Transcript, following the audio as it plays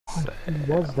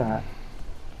Who was that?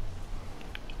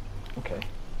 Okay.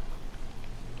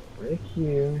 Right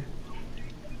here.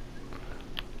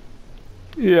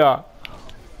 Yeah.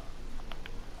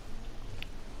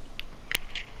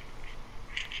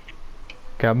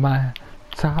 Got my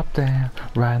top down,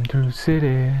 riding through the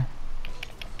city.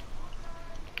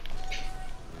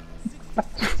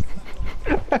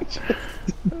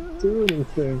 Do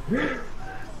anything.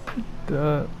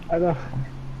 I know.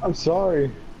 I'm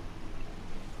sorry.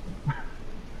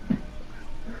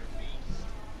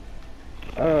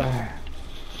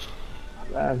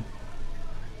 Man.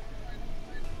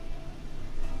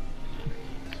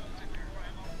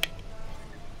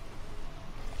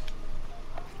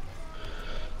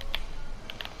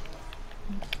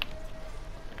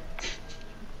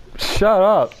 Shut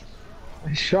up.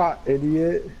 I shot,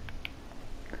 idiot.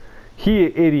 He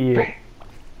an idiot.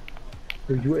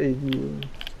 You idiot.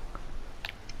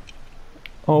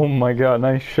 Oh my god,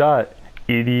 nice shot,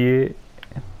 idiot.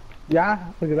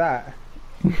 Yeah, look at that.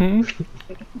 Mhm.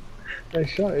 Nice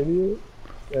shot, idiot.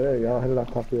 Yeah, there you go. Hit it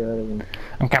off top of your head again.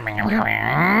 I'm coming, I'm coming.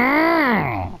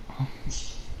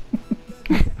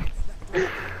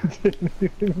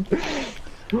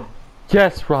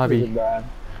 Yes, Robbie. Bad.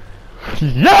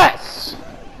 Yes!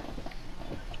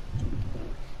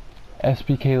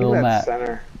 SBK Look Lil at that Matt.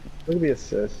 center. Look at the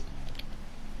assist.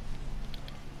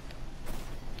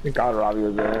 Thank God Robbie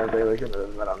was there. Bailey could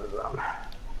have been on his own.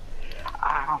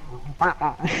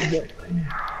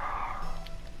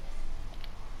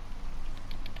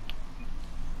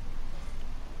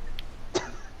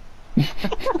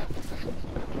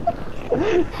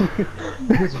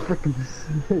 This freaking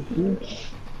sick, dude.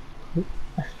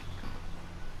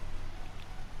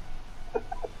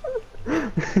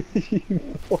 He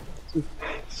just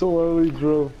slowly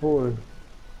drove forward.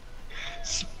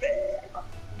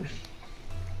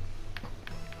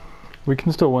 We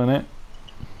can still win it.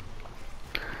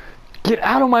 Get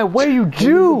out of my way, you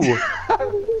Jew!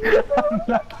 I'm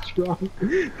not trying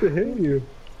to hit you.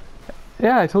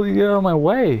 Yeah, I told you to get out of my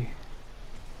way.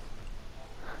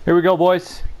 Here we go,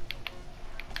 boys.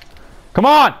 Come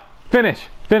on! Finish!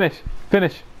 Finish!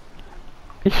 Finish!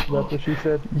 That's what she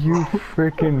said. You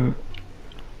freaking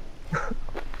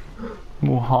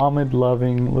Muhammad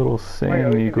loving little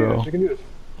sand Negro. You can do this.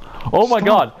 Oh my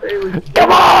god!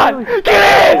 Come on! Get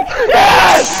in!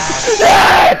 Yes!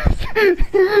 Yes!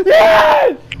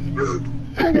 Yes!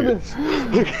 Look at this.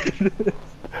 Look at this.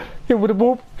 Hit with a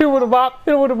boop, hit with a bop,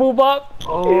 hit with a boop bop.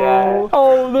 Oh, yeah.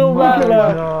 Oh, little my man.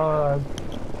 God.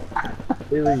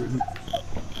 Bailey,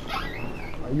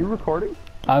 are you recording?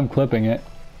 I'm clipping it.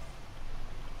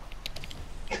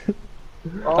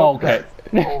 Oh, okay.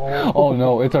 Oh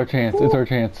no, it's our chance. It's our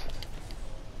chance.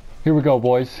 Here we go,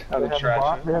 boys. I'm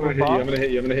gonna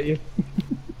hit you.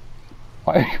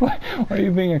 Why are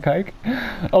you being a kike?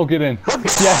 Oh, get in.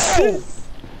 Yes.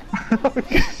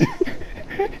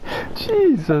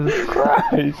 Jesus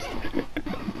Christ.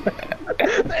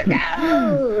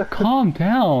 Calm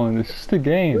down. It's just a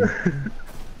game.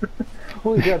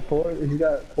 Oh, he's got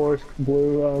Forest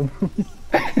Blue.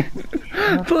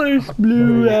 Forest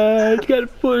Blue. He's got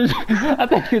Forest. I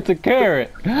think it's a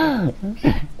carrot. I think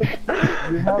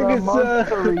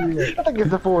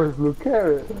it's a Forest Blue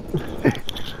carrot.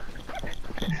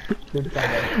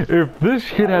 If this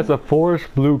kid has a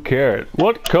forest blue carrot,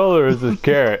 what color is this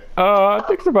carrot? I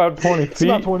think it's about 20 feet. It's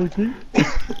about 20 feet.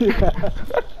 Yeah.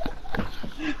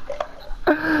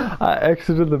 I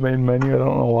exited the main menu. I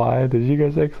don't know why. Did you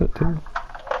guys exit too?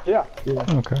 Yeah.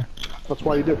 Okay. That's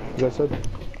why you did, as I said.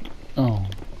 Oh.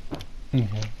 Okay.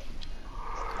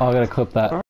 Oh, I gotta clip that.